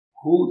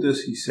who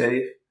does he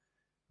save?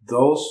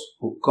 Those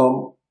who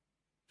come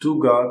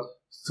to God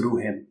through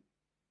him.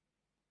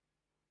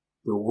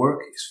 The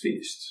work is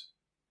finished.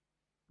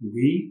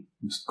 We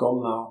must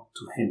come now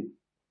to him.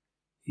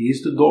 He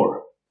is the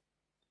door.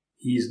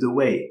 He is the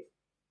way.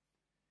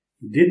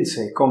 He didn't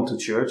say come to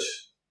church,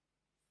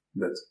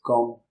 but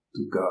come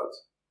to God.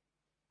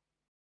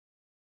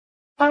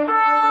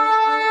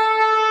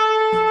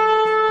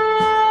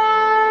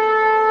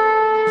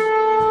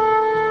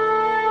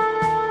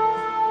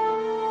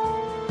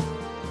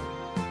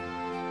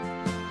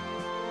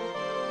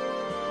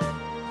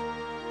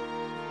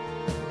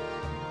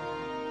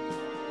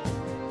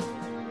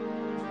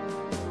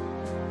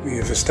 We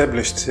have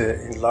established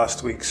in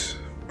last week's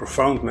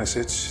profound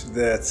message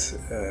that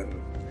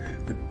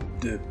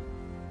the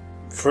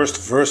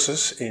first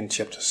verses in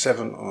chapter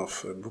 7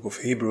 of the book of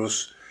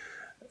Hebrews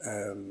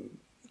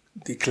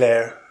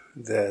declare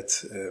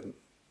that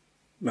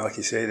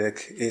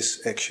Melchizedek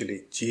is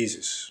actually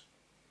Jesus.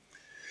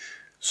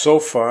 So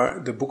far,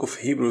 the book of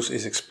Hebrews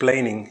is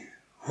explaining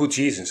who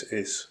Jesus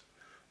is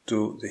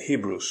to the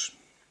Hebrews.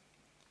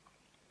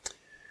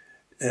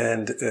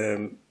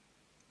 And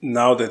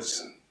now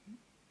that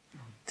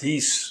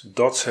these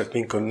dots have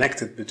been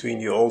connected between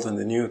the Old and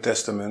the New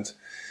Testament,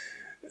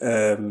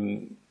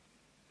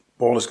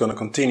 Paul is going to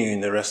continue in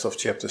the rest of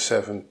chapter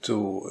 7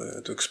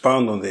 to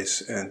expound on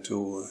this and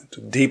to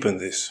deepen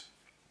this.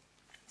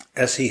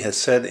 As he has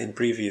said in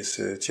previous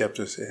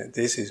chapters,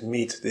 this is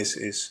meat, this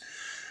is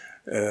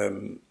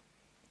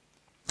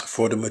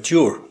for the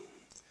mature.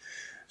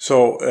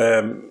 So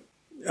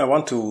I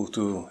want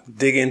to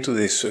dig into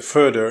this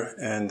further,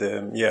 and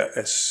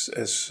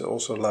as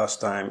also last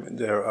time,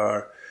 there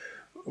are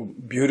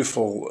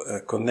beautiful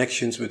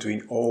connections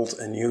between Old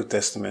and New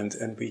Testament,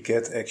 and we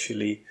get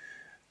actually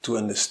to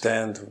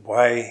understand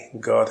why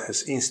God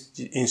has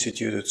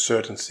instituted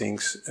certain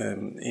things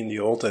in the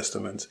Old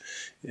Testament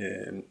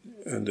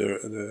under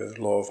the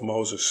law of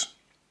Moses.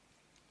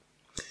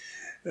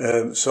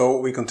 So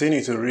we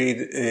continue to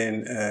read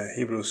in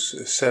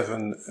Hebrews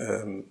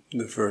 7,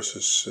 the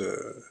verses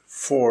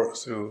 4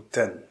 through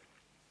 10.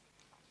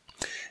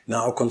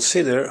 Now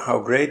consider how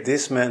great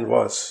this man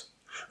was,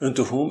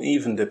 unto whom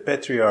even the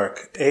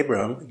patriarch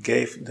Abraham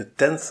gave the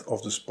 10th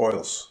of the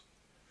spoils.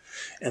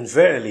 And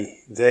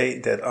verily they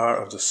that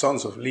are of the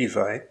sons of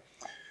Levi,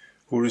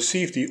 who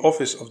receive the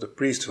office of the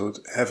priesthood,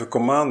 have a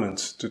commandment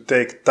to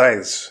take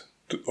tithes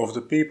of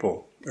the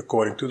people,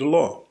 according to the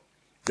law,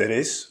 that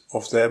is,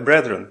 of their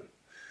brethren,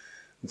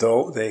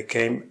 though they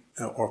came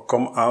or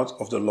come out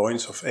of the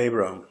loins of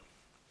Abraham.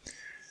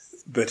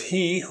 But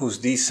he whose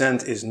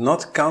descent is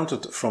not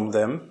counted from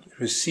them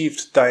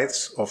received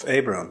tithes of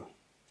Abraham,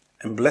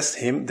 and blessed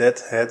him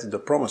that had the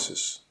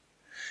promises.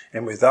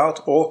 And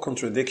without all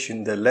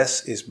contradiction, the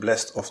less is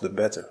blessed of the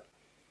better.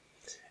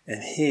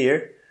 And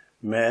here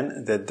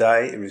men that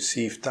die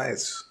receive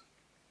tithes,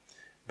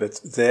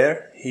 but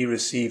there he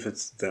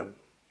receiveth them,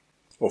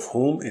 of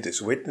whom it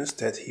is witnessed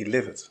that he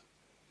liveth.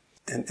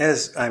 And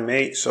as I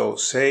may so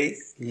say,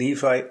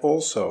 Levi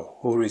also,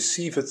 who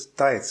receiveth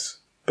tithes,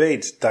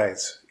 paid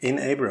tithes in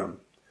Abraham,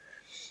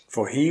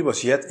 for he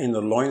was yet in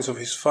the loins of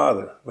his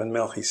father when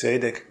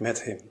Melchizedek met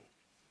him.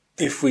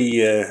 If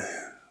we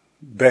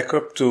back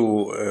up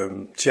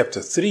to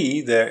chapter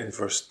 3, there in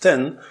verse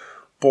 10,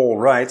 Paul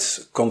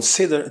writes,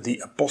 "Consider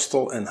the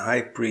apostle and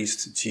high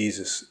priest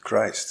Jesus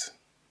Christ."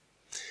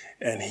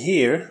 And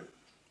here,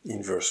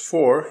 in verse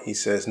 4, he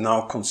says,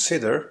 "Now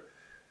consider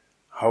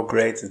how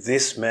great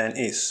this man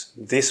is."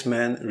 This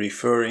man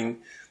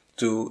referring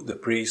to the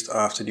priest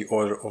after the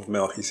order of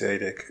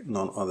Melchizedek,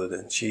 none other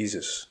than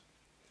Jesus.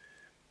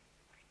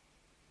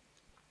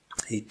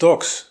 He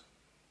talks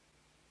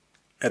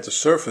at the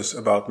surface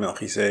about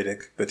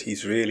Melchizedek, but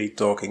he's really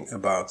talking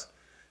about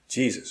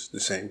Jesus, the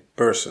same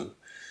person.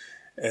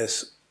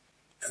 As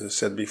I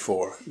said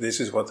before, this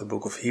is what the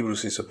book of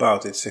Hebrews is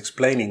about. It's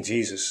explaining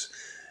Jesus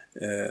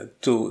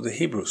to the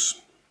Hebrews.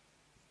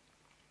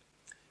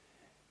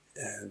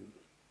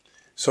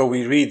 So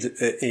we read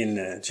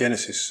in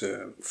Genesis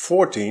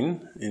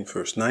 14, in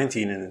verse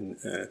 19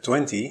 and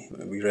 20,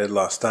 we read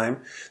last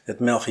time,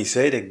 that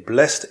Melchizedek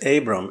blessed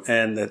Abram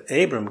and that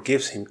Abram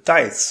gives him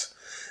tithes.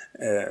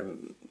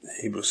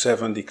 Hebrews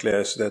 7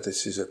 declares that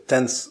this is a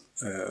 10th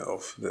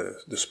of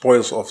the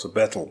spoils of the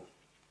battle.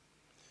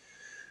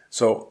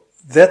 So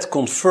that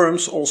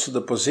confirms also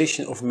the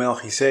position of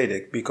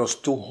Melchizedek, because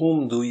to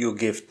whom do you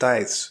give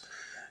tithes?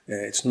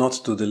 It's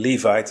not to the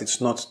Levite, it's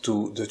not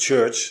to the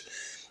church.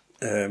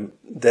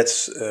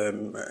 That's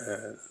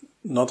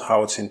not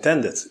how it's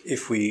intended.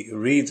 If we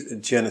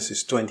read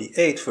Genesis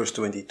 28 verse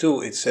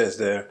 22, it says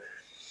there,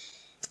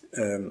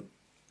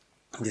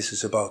 this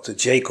is about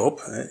Jacob,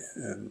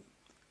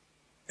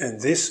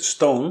 "And this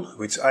stone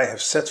which I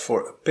have set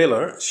for a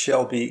pillar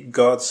shall be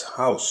God's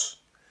house.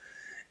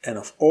 And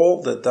of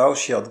all that thou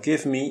shalt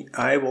give me,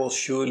 I will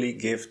surely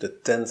give the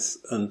 10th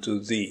unto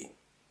thee."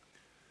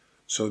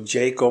 So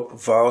Jacob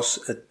vows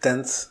a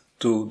 10th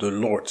to the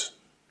Lord.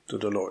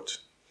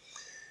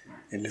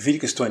 In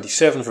Leviticus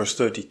 27 verse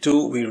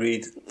 32 we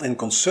read, "And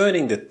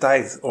concerning the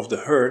tithe of the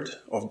herd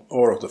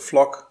or of the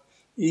flock,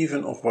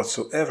 even of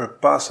whatsoever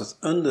passeth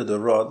under the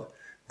rod,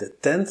 the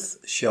tenth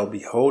shall be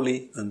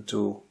holy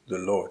unto the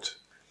Lord."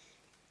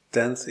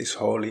 Tenth is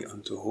holy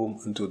unto whom?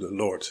 Unto the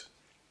Lord.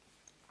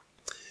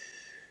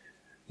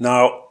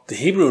 Now, the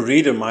Hebrew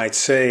reader might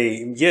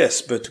say,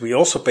 yes, but we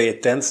also pay a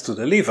tenth to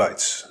the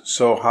Levites.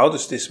 So how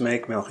does this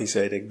make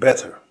Melchizedek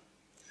better?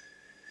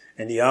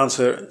 And the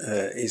answer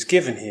is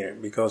given here,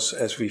 because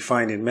as we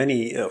find in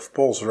many of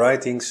Paul's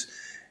writings,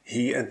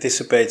 he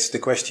anticipates the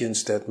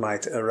questions that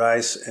might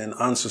arise and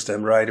answers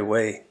them right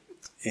away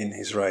in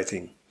his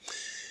writing.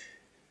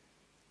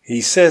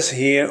 He says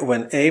here,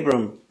 when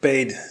Abram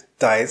paid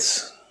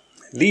tithes,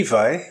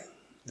 Levi,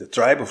 the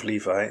tribe of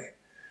Levi,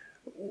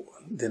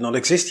 did not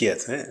exist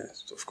yet.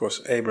 Of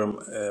course, Abram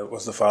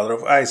was the father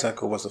of Isaac,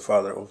 who was the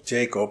father of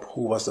Jacob,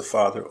 who was the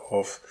father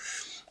of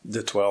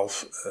the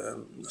 12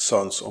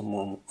 sons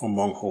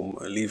among whom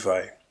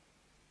Levi.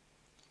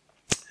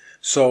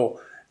 So,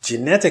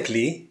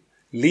 genetically,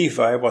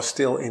 Levi was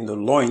still in the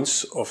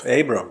loins of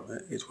Abram.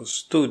 It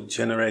was 2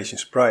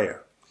 generations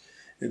prior.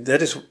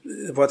 That is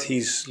what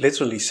he's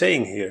literally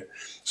saying here.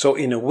 So,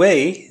 in a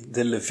way,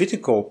 the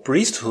Levitical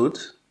priesthood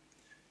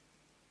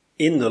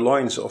in the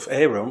loins of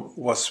Abram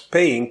was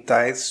paying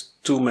tithes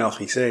to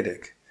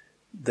Melchizedek.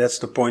 That's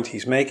the point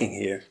he's making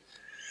here.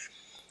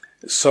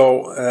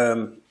 So,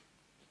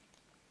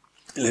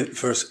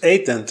 verse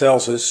 8 then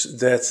tells us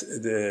that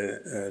the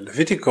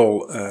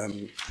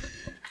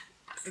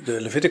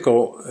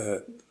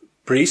Levitical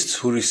priests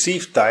who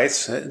receive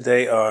tithes,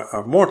 they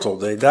are mortal,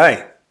 they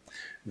die.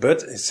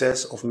 But it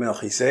says of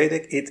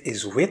Melchizedek, it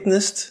is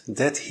witnessed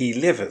that he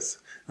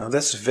liveth. Now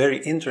that's a very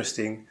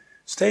interesting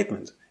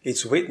statement.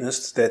 It's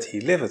witnessed that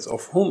he liveth.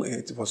 Of whom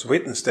it was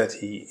witnessed that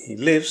he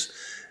lives.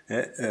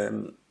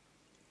 And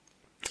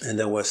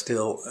there were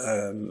still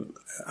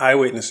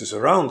eyewitnesses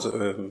around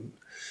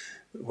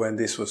when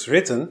this was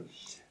written.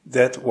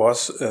 That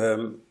was,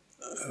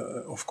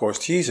 of course,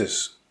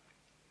 Jesus.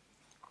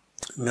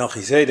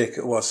 Melchizedek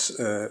was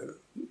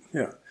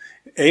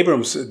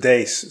Abram's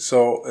days,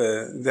 so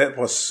that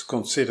was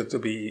considered to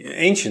be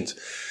ancient.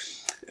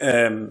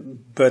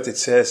 But it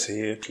says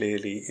here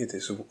clearly, it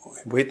is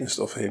witnessed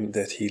of him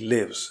that he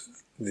lives.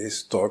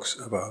 This talks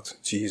about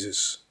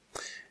Jesus,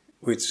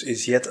 which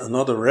is yet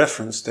another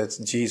reference that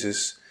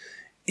Jesus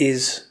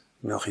is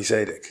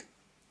Melchizedek.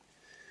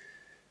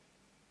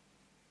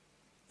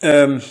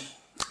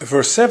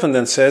 Verse 7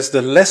 then says,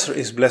 the lesser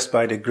is blessed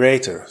by the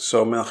greater.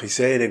 So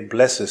Melchizedek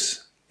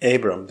blesses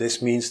Abram.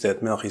 This means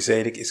that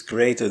Melchizedek is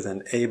greater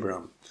than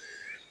Abram.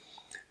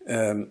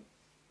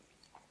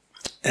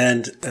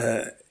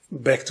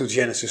 Back to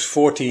Genesis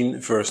 14,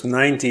 verse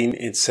 19,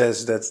 it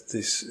says that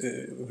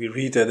we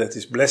read that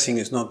this blessing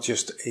is not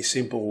just a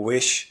simple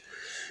wish,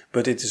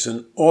 but it is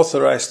an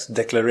authorized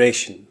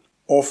declaration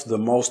of the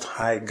Most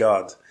High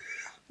God.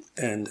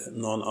 And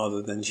none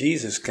other than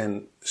Jesus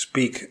can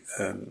speak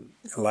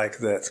like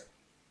that.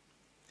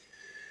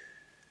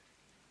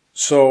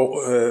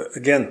 So,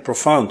 again,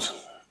 profound.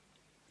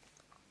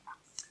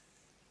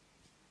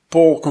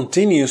 Paul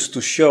continues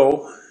to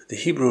show the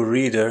Hebrew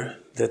reader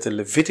that the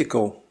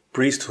Levitical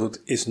priesthood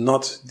is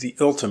not the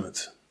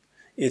ultimate.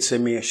 It's a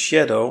mere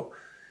shadow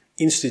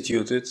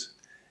instituted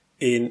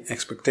in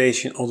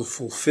expectation of the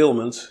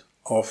fulfillment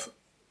of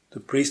the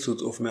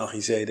priesthood of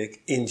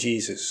Melchizedek in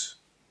Jesus.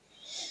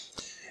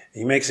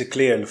 He makes it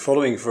clear in the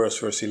following verse,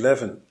 verse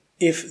 11,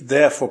 if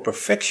therefore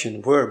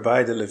perfection were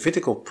by the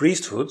Levitical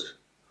priesthood,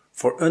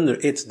 for under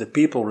it the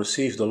people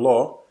received the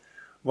law,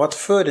 what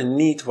further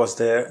need was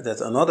there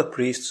that another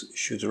priest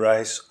should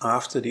rise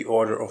after the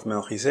order of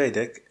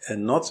Melchizedek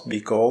and not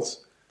be called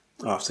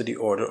after the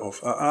order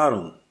of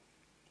Aaron?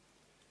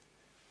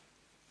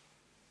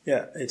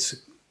 Yeah, it's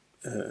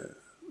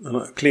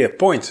a clear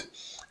point.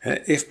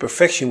 If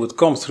perfection would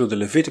come through the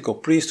Levitical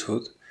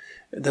priesthood,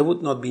 there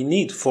would not be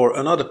need for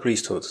another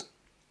priesthood.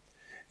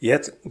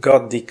 Yet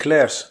God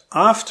declares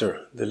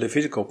after the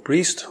Levitical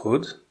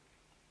priesthood,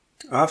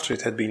 after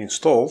it had been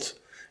installed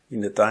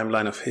in the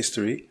timeline of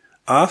history,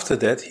 after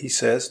that he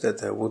says that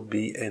there would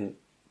be a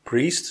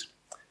priest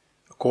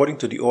according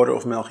to the order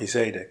of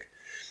Melchizedek.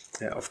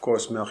 Of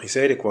course,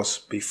 Melchizedek was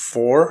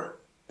before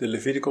the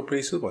Levitical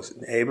priesthood, was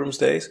in Abram's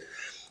days,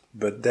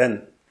 but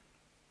then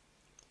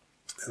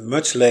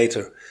much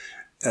later,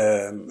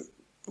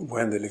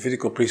 when the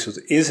Levitical priesthood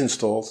is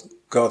installed,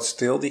 God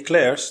still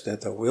declares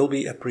that there will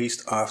be a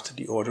priest after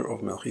the order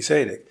of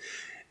Melchizedek.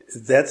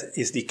 That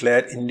is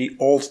declared in the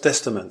Old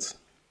Testament.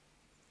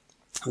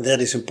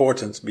 That is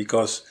important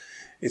because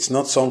it's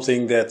not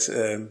something that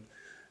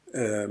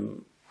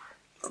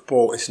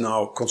Paul is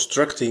now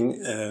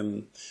constructing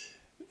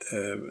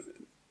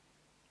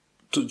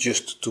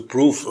to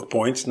prove a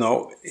point.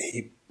 No,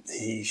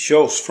 he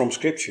shows from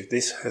Scripture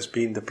this has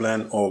been the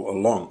plan all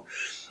along.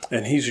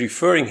 And he's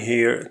referring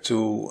here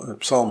to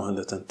Psalm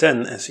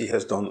 110, as he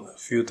has done a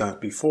few times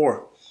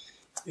before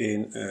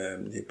in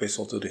the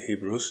Epistle to the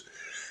Hebrews,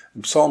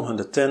 In Psalm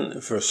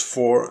 110, verse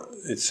 4,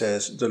 it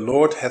says, "The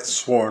Lord hath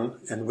sworn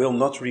and will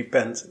not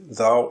repent,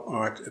 thou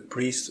art a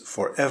priest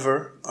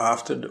forever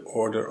after the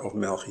order of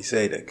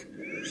Melchizedek."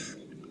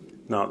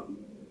 Now,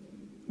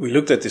 we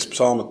looked at this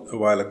psalm a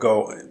while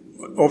ago.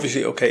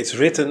 Obviously, okay, it's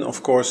written,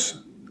 of course,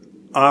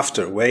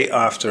 after, way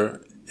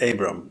after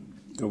Abram,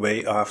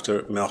 way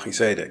after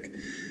Melchizedek.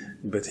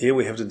 But here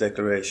we have the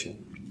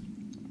declaration.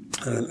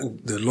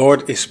 The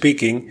Lord is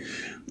speaking.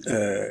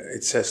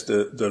 It says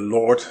the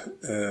Lord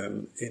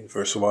in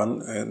verse 1,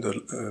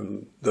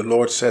 the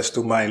Lord says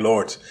to my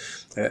Lord.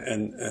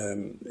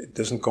 It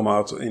doesn't come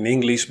out in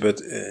English,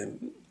 but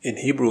in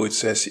Hebrew it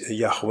says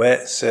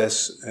Yahweh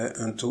says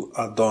unto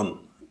Adon.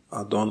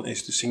 Adon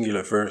is the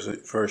singular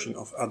version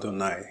of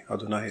Adonai.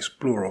 Adonai is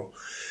plural.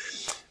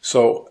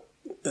 So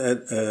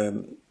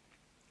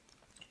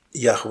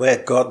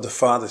Yahweh, God the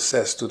Father,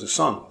 says to the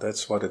Son.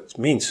 That's what it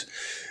means.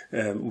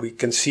 We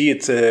can see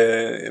it,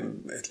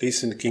 at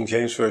least in the King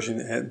James Version,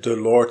 the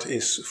Lord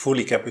is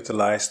fully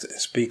capitalized,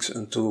 speaks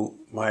unto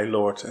my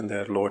Lord, and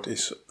their Lord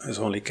has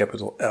only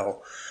capital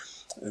L.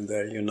 And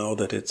there you know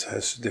that it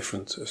has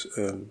different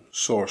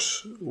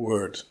source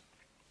word.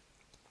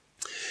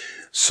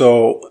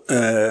 So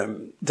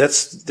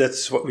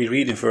that's what we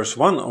read in verse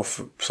 1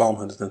 of Psalm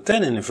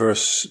 110. And in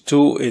verse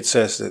 2 it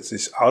says that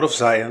it's out of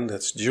Zion,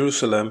 that's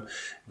Jerusalem.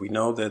 We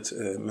know that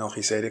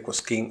Melchizedek was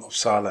king of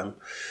Salem.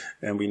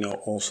 And we know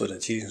also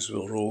that Jesus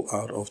will rule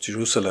out of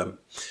Jerusalem.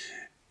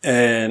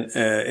 And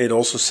it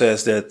also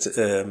says that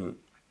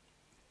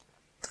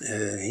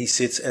he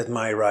sits at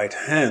my right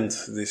hand.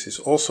 This is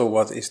also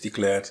what is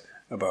declared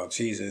about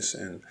Jesus.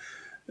 And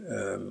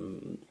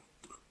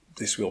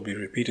this will be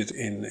repeated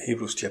in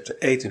Hebrews chapter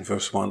 8 in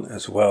verse 1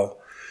 as well.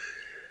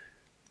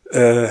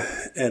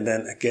 And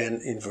then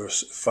again in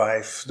verse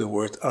 5 the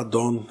word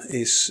Adon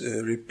is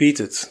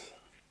repeated.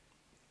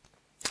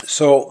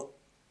 So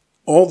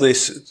all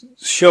this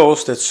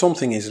shows that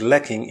something is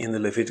lacking in the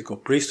Levitical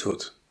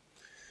priesthood.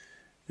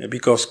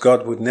 Because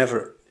God would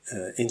never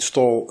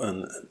install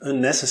an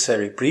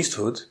unnecessary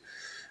priesthood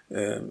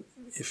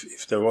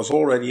if there was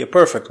already a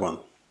perfect one.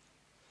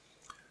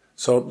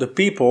 So the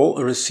people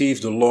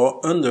received the law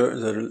under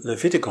the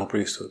Levitical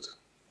priesthood.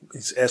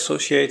 It's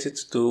associated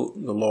to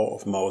the law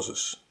of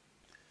Moses.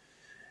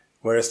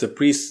 Whereas the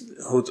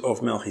priesthood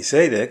of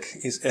Melchizedek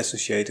is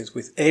associated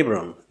with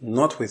Abram,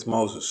 not with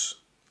Moses.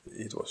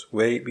 It was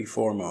way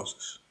before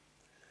Moses.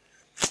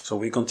 So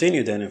we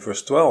continue then in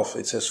verse 12.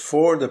 It says,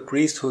 "For the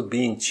priesthood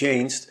being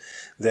changed,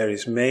 there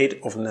is made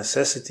of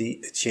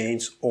necessity a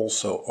change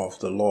also of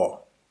the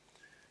law."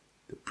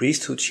 The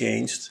priesthood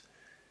changed.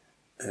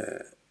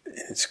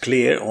 It's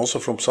clear also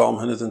from Psalm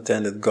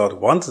 110 that God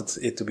wanted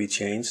it to be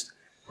changed,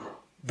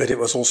 but it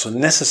was also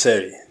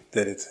necessary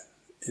that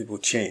it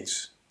would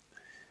change.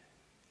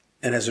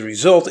 And as a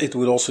result, it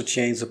would also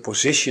change the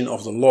position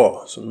of the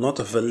law. So not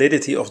the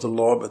validity of the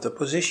law, but the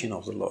position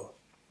of the law.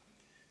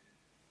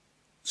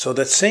 So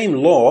that same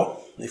law,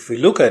 if we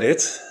look at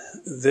it,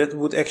 that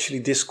would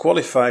actually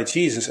disqualify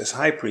Jesus as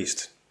high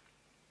priest.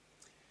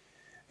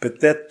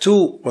 But that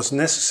too was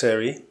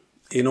necessary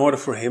in order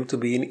for him to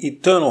be an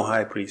eternal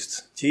high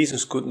priest.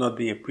 Jesus could not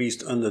be a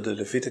priest under the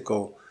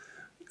Levitical,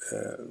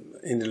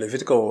 in the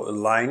Levitical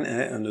line,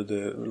 under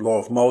the law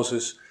of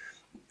Moses.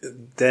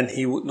 Then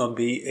he would not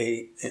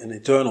be an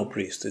eternal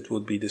priest. It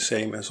would be the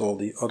same as all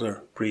the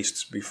other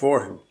priests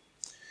before him.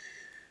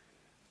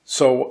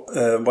 So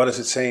what does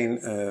it say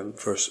in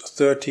verse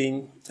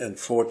 13 and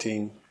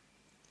 14?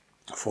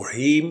 "For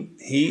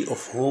he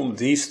of whom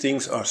these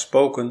things are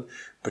spoken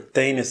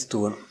pertaineth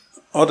to an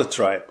other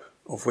tribe,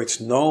 of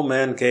which no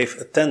man gave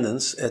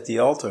attendance at the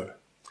altar.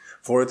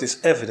 For it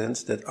is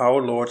evident that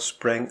our Lord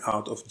sprang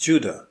out of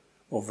Judah,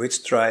 of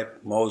which tribe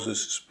Moses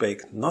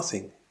spake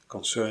nothing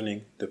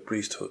concerning the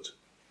priesthood."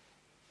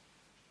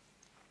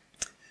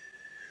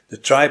 The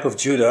tribe of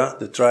Judah,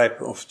 the tribe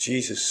of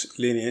Jesus'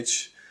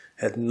 lineage,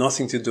 had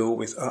nothing to do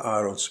with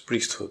Aaron's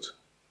priesthood.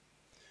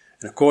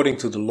 And according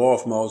to the law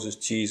of Moses,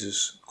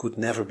 Jesus could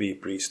never be a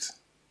priest.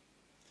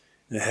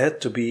 There had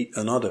to be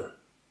another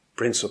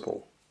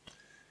principle.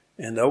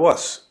 And there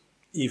was,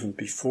 even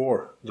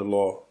before the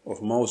law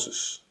of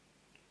Moses.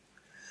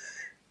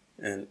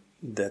 And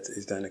that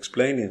is then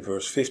explained in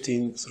verse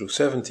 15 through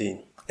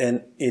 17.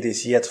 "And it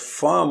is yet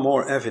far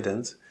more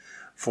evident,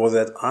 for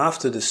that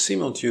after the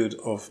similitude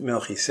of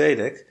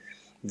Melchizedek,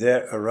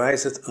 there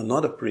ariseth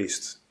another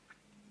priest,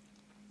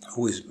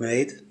 who is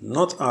made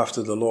not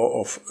after the law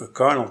of a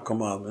carnal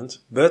commandment,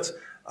 but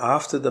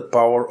after the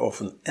power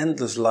of an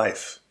endless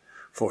life.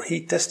 For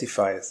he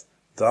testifieth,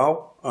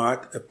 Thou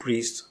art a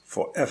priest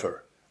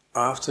forever,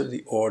 after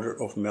the order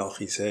of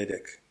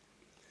Melchizedek."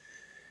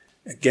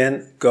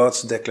 Again,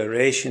 God's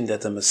declaration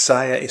that the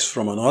Messiah is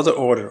from another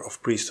order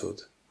of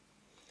priesthood.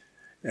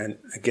 And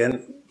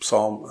again,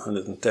 Psalm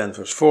 110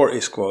 verse 4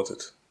 is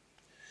quoted.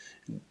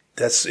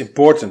 That's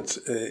important.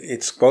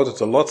 It's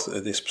quoted a lot,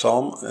 this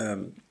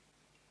psalm,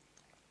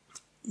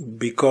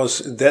 because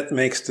that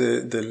makes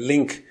the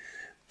link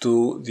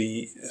to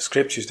the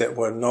scriptures that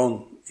were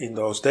known in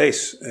those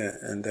days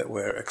and that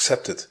were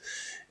accepted.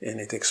 and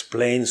it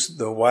explains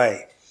the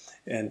why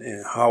and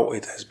how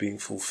it has been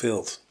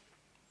fulfilled.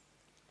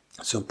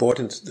 It's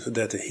important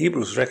that the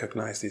Hebrews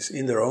recognize this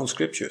in their own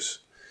scriptures.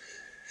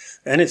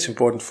 And it's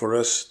important for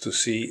us to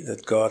see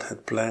that God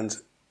had planned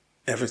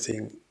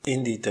everything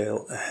in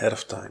detail ahead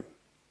of time.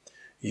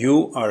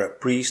 You are a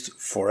priest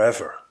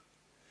forever.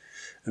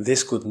 And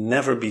this could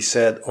never be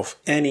said of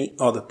any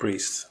other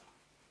priest.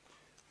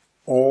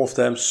 All of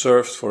them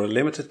served for a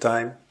limited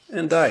time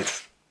and died.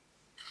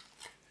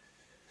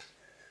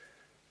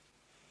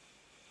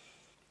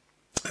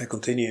 I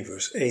continue in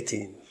verse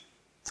 18.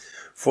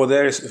 For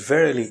there is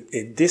verily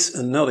a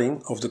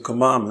disannulling of the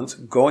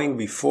commandment going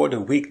before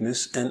the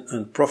weakness and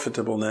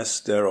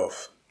unprofitableness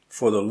thereof.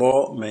 For the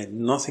law made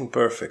nothing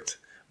perfect,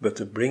 but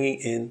the bringing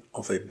in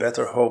of a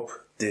better hope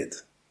did,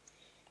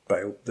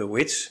 by the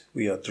which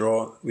we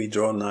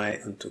draw nigh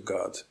unto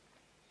God.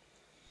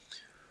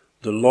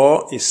 The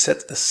law is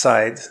set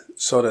aside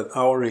so that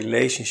our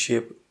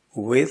relationship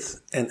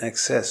with and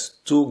access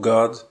to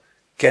God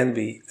can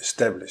be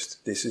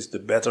established. This is the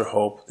better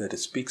hope that it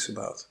speaks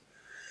about.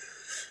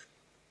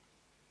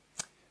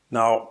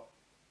 Now,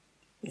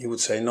 you would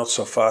say, not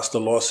so fast, the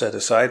law set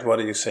aside. What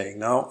are you saying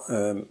now?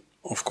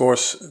 Of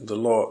course, the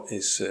law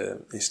is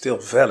still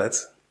valid.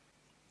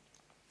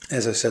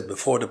 As I said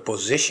before, the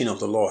position of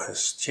the law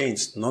has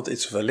changed, not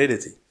its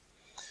validity.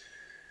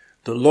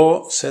 The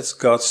law sets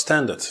God's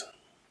standard.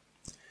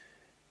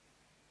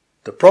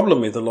 The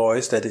problem with the law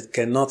is that it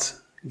cannot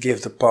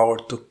give the power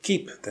to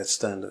keep that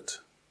standard.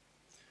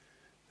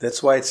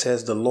 That's why it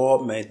says the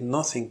law made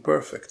nothing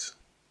perfect,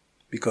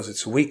 because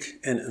it's weak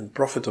and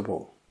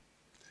unprofitable.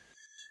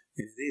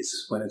 It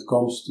is when it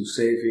comes to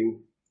saving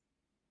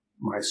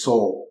my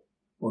soul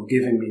or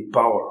giving me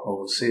power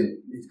over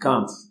sin. It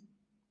can't.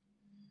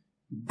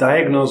 It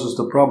diagnoses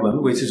the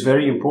problem, which is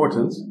very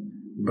important,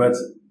 but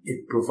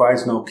it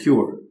provides no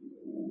cure.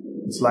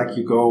 It's like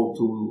you go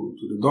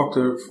to the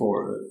doctor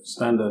for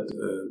standard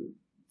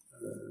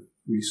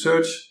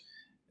research,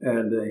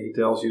 and he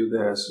tells you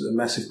there's a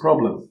massive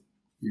problem.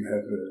 You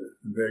have a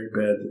very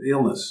bad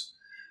illness.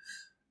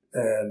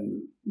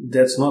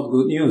 That's not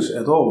good news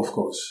at all, of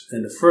course.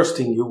 And the first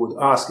thing you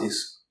would ask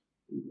is,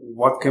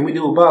 what can we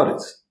do about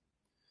it?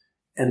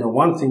 And the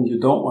one thing you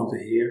don't want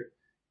to hear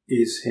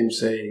is him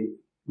saying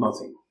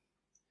nothing.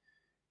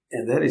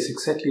 And that is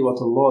exactly what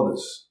the law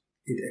does.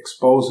 It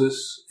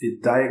exposes,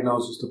 it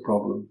diagnoses the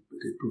problem, but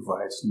it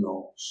provides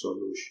no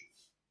solution.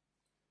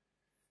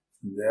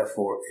 And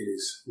therefore, it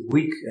is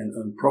weak and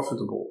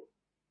unprofitable.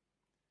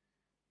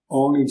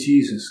 Only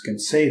Jesus can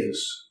save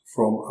us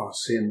from our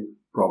sin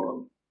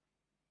problem.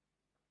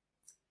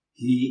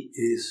 He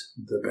is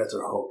the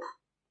better hope.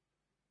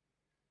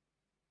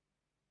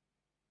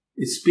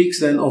 It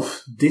speaks then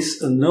of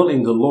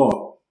disannulling the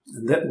law.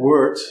 And that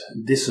word,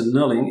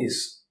 disannulling,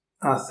 is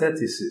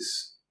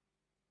athetesis.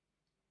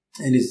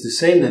 And it's the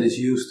same that is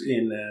used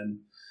in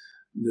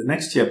the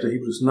next chapter,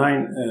 Hebrews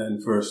 9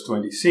 and verse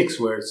 26,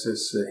 where it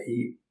says,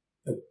 he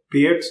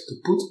appeared to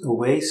put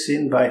away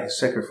sin by his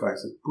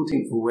sacrifice. And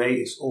putting away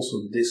is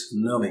also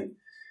disannulling.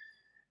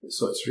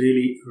 So it's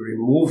really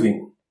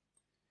removing.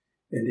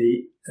 And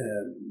the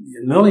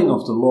annulling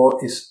of the law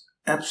is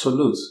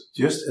absolute,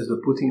 just as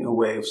the putting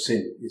away of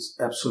sin is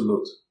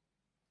absolute.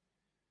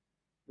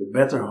 The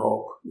better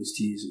hope is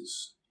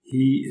Jesus.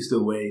 He is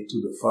the way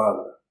to the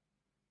Father.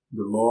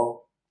 The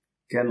law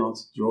cannot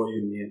draw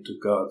you near to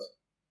God.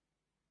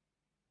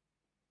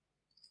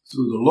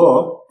 Through the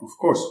law, of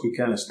course, we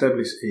can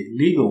establish a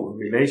legal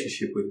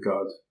relationship with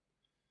God,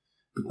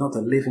 but not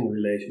a living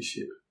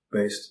relationship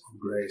based on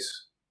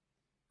grace.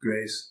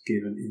 Grace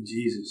given in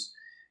Jesus.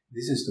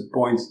 This is the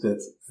point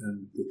that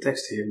the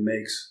text here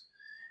makes.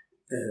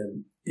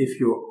 If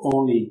you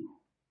only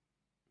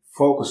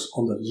focus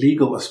on the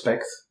legal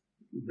aspect,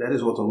 that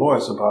is what the law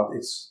is about,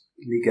 its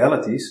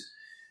legalities,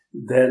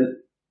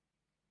 then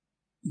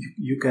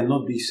you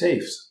cannot be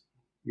saved.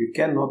 You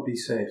cannot be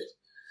saved.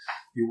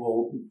 You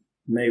will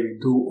maybe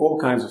do all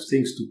kinds of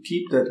things to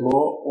keep that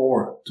law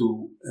or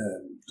to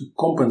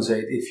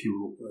compensate if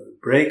you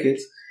break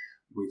it,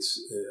 which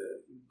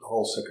the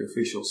whole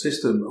sacrificial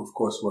system, of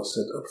course, was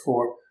set up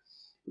for,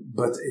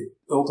 but it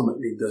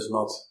ultimately does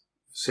not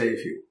save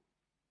you.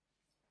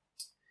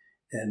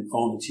 And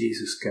only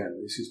Jesus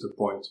can. This is the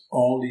point.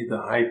 Only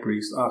the high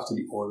priest after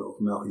the order of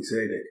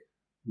Melchizedek.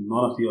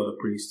 None of the other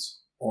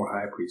priests or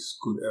high priests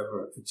could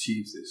ever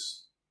achieve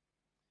this.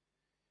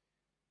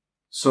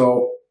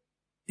 So,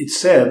 it's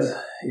said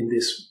in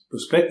this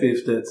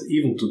perspective that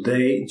even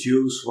today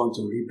Jews want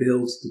to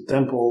rebuild the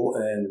temple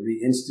and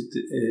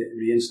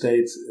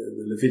reinstate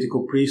the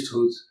Levitical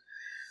priesthood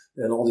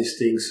and all these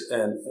things,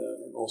 and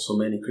also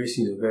many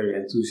Christians are very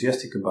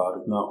enthusiastic about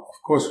it. Now,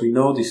 of course, we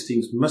know these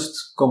things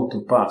must come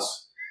to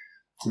pass,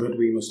 but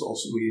we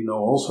know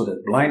also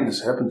that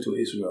blindness happened to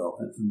Israel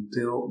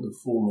until the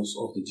fullness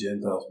of the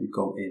Gentiles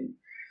become in.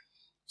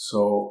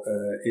 So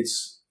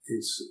it's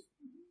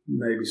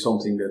maybe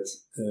something that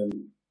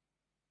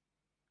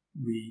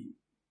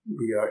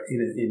we are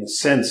in a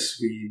sense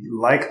we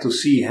like to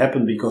see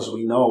happen because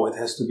we know it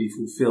has to be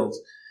fulfilled,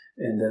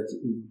 and that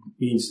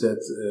means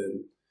that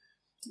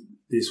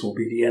this will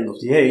be the end of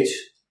the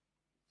age.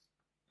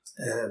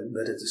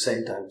 But at the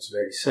same time, it's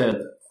very sad,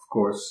 of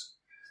course,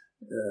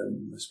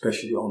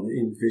 especially on the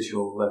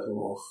individual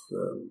level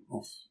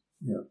of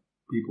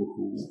people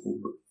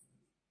who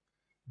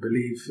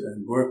believe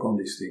and work on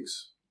these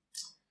things.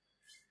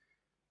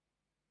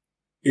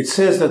 It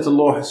says that the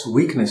law has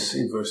weakness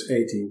in verse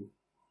 18.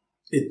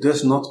 It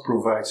does not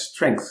provide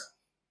strength,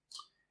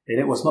 and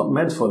it was not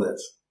meant for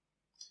that.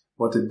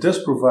 What it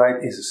does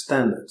provide is a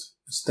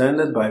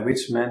standard by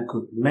which man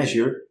could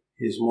measure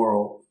his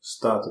moral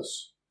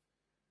status.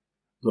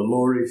 The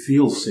law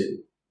reveals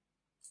sin,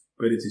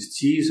 but it is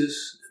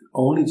Jesus, and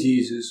only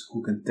Jesus,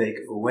 who can take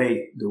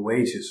away the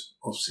wages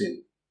of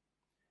sin,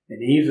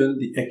 and even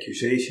the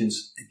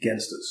accusations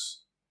against us.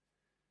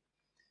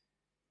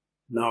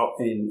 Now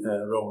in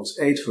Romans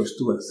 8 verse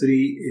 2 and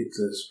 3 it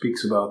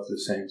speaks about the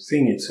same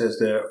thing. It says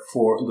there,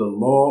 "For the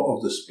law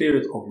of the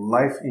Spirit of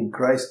life in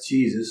Christ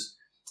Jesus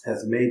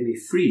hath made me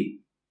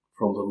free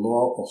from the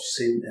law of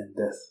sin and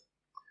death.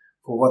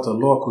 For what the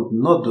law could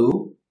not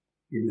do,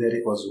 in that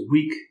it was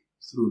weak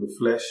through the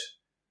flesh,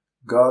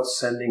 God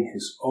sending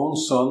his own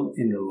Son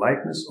in the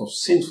likeness of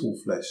sinful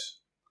flesh,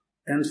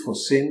 and for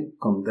sin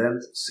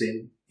condemned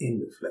sin in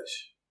the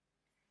flesh."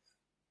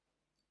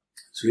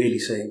 It's really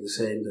saying the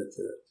same that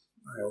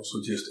I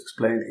also just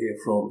explained here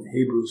from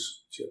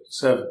Hebrews chapter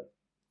 7.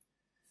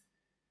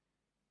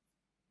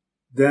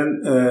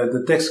 Then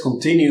the text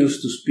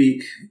continues to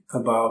speak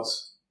about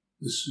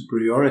the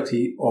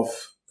superiority of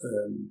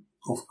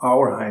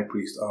our high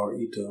priest, our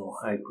eternal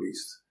high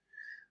priest.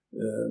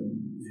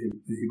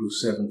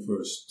 Hebrews 7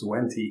 verse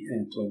 20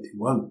 and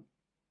 21.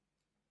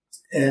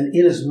 "And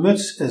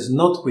inasmuch as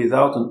not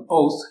without an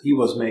oath he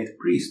was made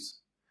priest,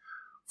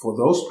 for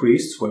those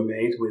priests were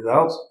made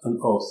without an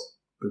oath,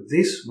 but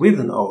this with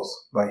an oath,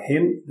 by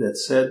him that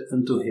said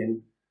unto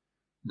him,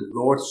 The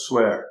Lord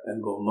sware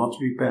and will not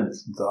repent,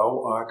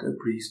 thou art a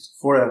priest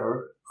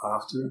forever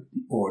after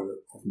the order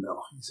of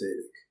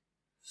Melchizedek."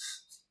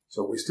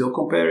 So we're still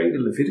comparing the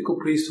Levitical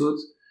priesthood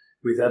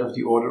with that of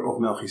the order of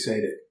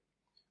Melchizedek,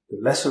 the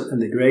lesser and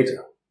the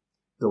greater,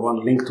 the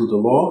one linked to the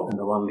law and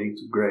the one linked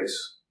to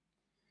grace.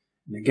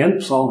 And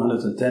again, Psalm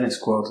 110 is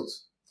quoted,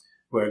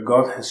 where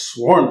God has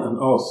sworn an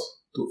oath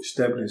to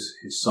establish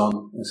his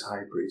Son as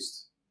high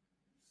priest.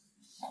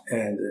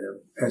 And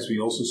as we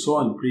also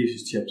saw in the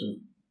previous chapter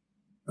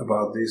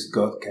about this,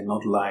 God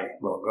cannot lie.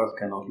 Well, God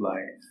cannot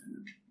lie,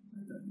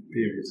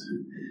 period.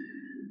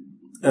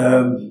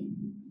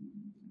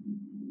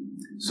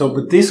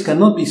 But this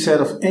cannot be said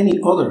of any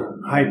other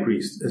high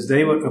priest, as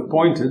they were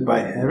appointed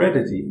by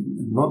heredity,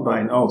 not by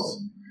an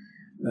oath.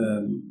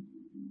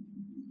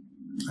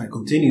 I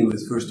continue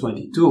with verse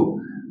 22.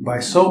 "By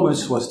so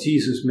much was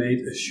Jesus made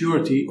a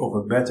surety of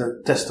a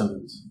better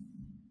testament."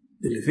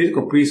 The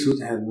Levitical priesthood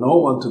had no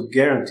one to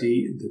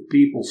guarantee the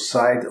people's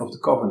side of the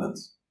covenant.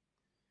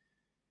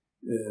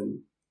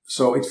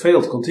 So it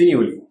failed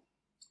continually.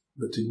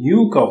 But the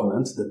new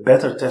covenant, the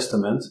better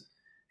testament,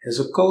 has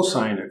a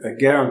co-signer, a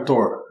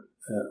guarantor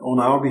on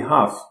our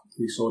behalf.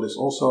 We saw this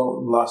also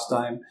last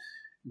time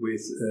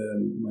with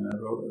when I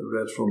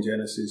read from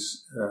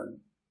Genesis,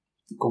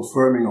 the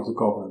confirming of the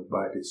covenant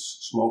by this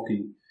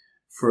smoking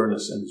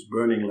furnace and this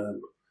burning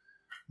lamp.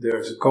 There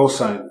is a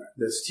co-signer,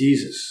 that's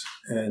Jesus.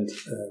 And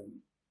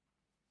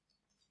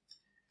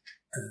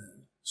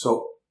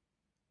so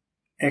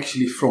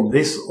actually from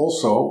this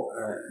also,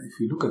 if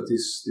we look at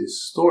this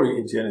story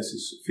in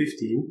Genesis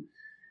 15,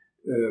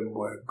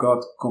 where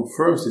God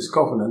confirms this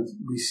covenant,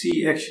 we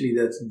see actually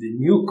that the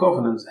new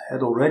covenant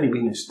had already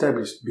been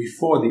established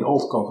before the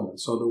old covenant.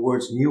 So the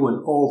words new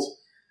and old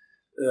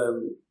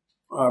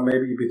are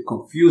maybe a bit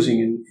confusing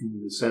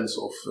in the sense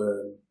of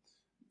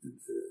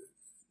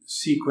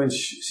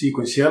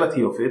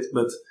sequentiality of it,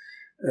 but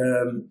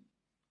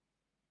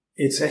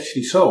it's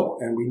actually so.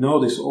 And we know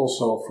this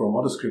also from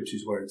other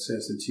scriptures where it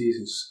says that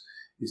Jesus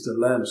is the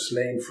Lamb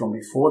slain from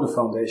before the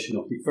foundation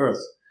of the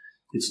earth.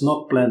 It's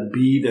not plan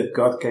B that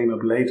God came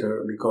up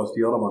later because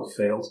the other one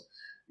failed.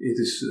 It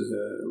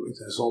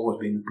has always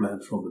been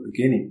planned from the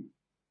beginning.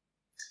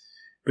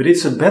 But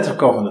it's a better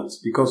covenant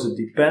because it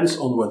depends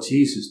on what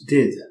Jesus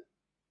did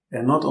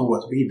and not on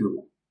what we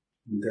do.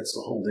 And that's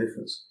the whole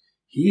difference.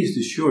 He is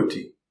the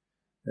surety,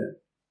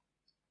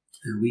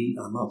 and we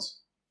are not.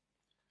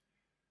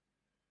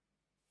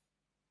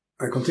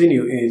 I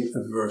continue in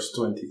verse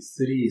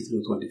 23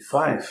 through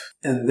 25.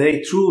 "And they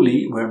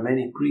truly were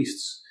many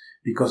priests,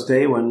 because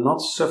they were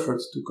not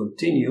suffered to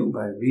continue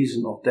by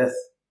reason of death.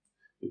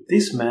 But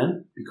this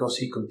man, because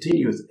he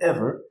continueth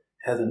ever,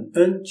 had an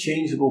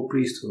unchangeable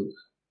priesthood.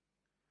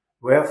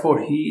 Wherefore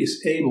he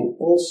is able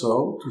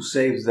also to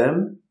save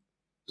them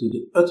to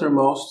the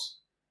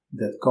uttermost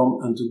that come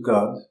unto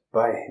God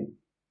by him,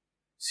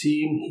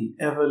 seeing he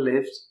ever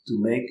lived to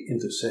make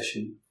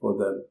intercession for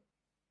them."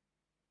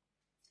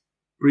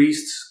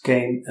 Priests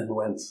came and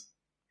went.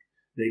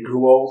 They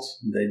grew old,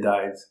 they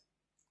died.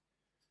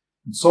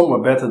 And some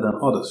were better than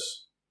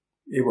others.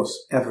 It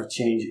was ever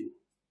changing.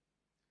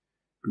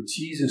 But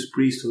Jesus'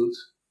 priesthood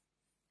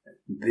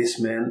This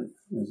man,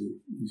 as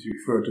he is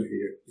referred to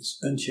here, is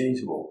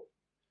unchangeable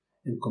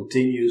and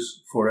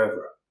continues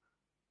forever.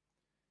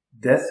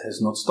 Death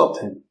has not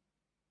stopped him,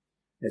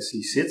 as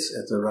he sits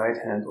at the right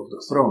hand of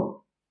the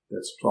throne.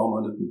 That's Psalm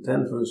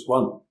 110 verse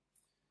 1.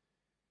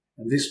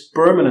 And this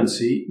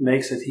permanency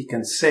makes that he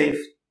can save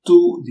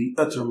to the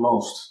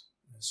uttermost,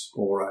 as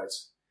Paul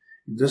writes.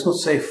 It does not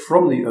say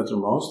from the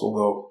uttermost,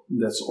 although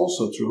that's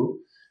also true,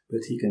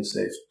 but he can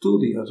save to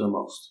the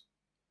uttermost.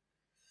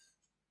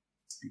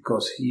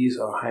 Because he is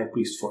our high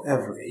priest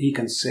forever. He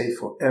can save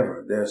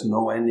forever. There's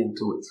no ending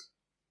to it.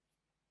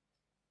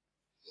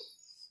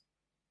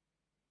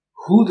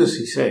 Who does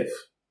he save?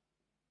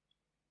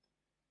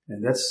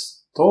 And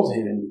that's told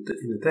here in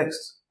the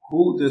text.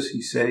 Who does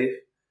he save?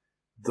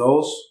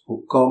 Those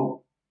who come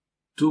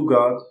to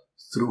God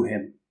through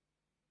him.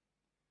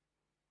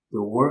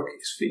 The work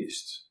is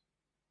finished.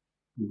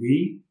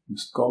 We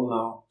must come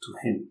now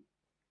to him.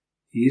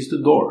 He is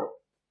the door.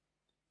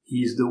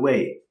 He is the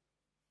way.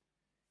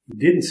 He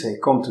didn't say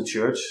come to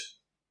church,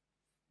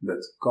 but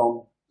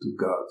come to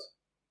God.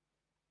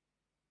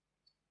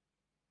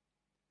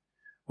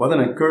 What an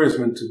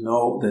encouragement to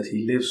know that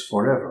he lives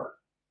forever,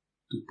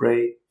 to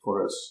pray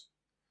for us,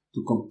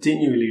 to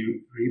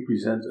continually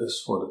represent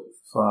us for the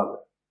Father,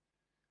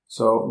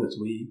 so that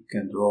we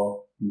can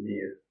draw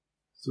near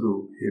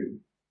through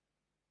him.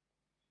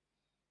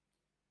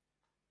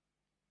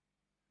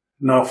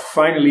 Now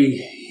finally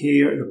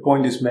here the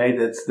point is made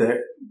that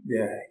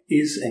there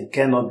is and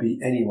cannot be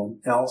anyone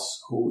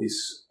else who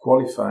is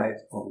qualified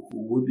or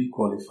who would be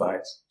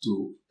qualified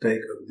to take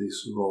up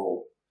this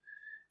role.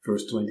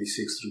 Verse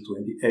 26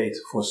 through 28.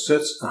 For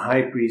such a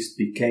high priest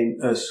became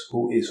us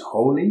who is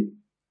holy,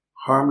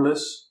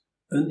 harmless,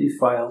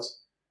 undefiled,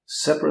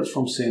 separate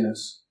from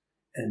sinners,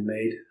 and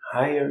made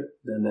higher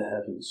than the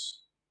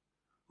heavens,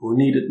 who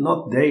needed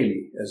not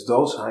daily, as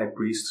those high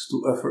priests, to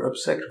offer up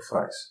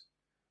sacrifice,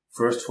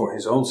 first for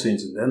his own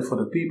sins and then for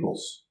the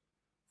people's.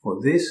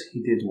 For this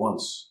he did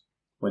once,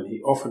 when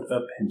he offered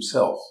up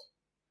himself.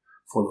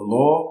 For the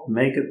law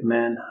maketh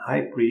men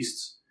high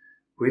priests,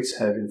 which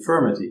have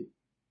infirmity.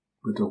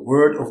 But the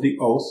word of the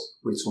oath,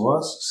 which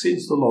was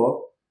since the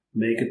law,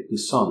 maketh the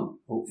Son,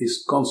 who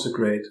is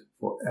consecrated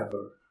for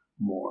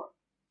evermore.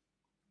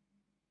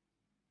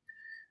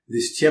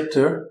 This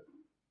chapter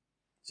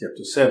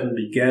 7,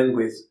 began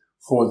with,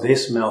 for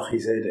this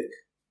Melchizedek.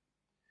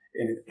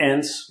 And it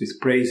ends with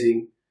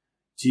praising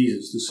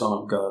Jesus, the Son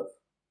of God.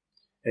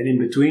 And in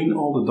between,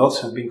 all the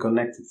dots have been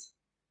connected.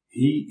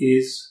 He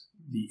is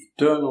the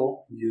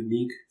eternal,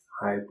 unique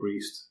high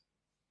priest.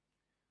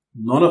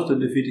 None of the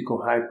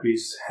Levitical high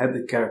priests had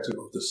the character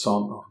of the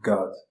Son of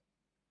God.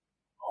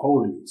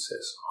 Holy, it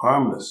says,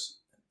 harmless,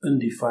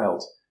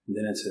 undefiled, and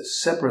then it says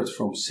separate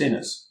from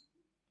sinners.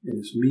 In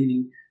its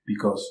meaning,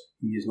 because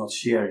he is not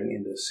sharing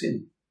in their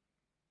sin.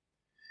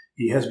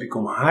 He has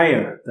become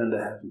higher than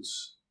the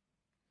heavens.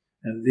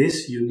 And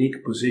this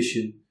unique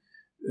position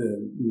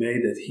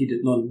made that he did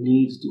not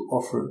need to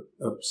offer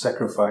up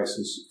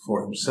sacrifices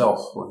for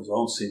himself, for his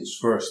own sins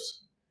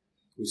first,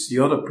 which the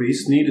other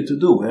priests needed to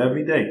do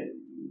every day.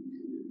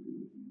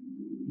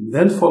 And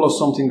then follows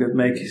something that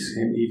makes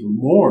him even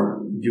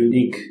more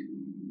unique,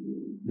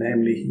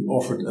 namely he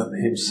offered up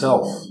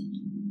himself.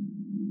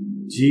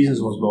 Jesus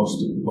was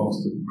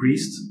both the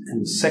priest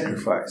and the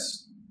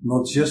sacrifice,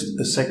 not just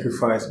a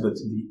sacrifice, but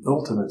the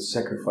ultimate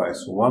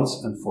sacrifice,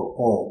 once and for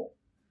all.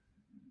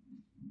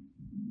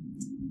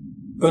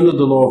 Under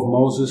the law of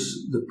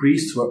Moses, the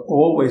priests were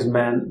always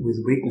men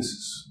with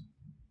weaknesses.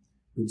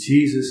 But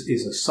Jesus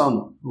is a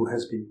Son who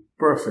has been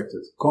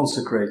perfected,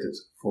 consecrated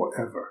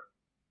forever.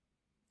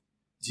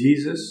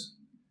 Jesus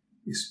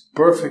is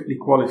perfectly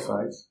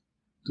qualified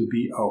to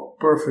be our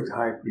perfect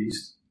high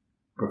priest,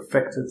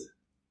 perfected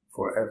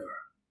forever.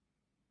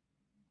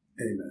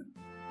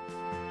 Amen.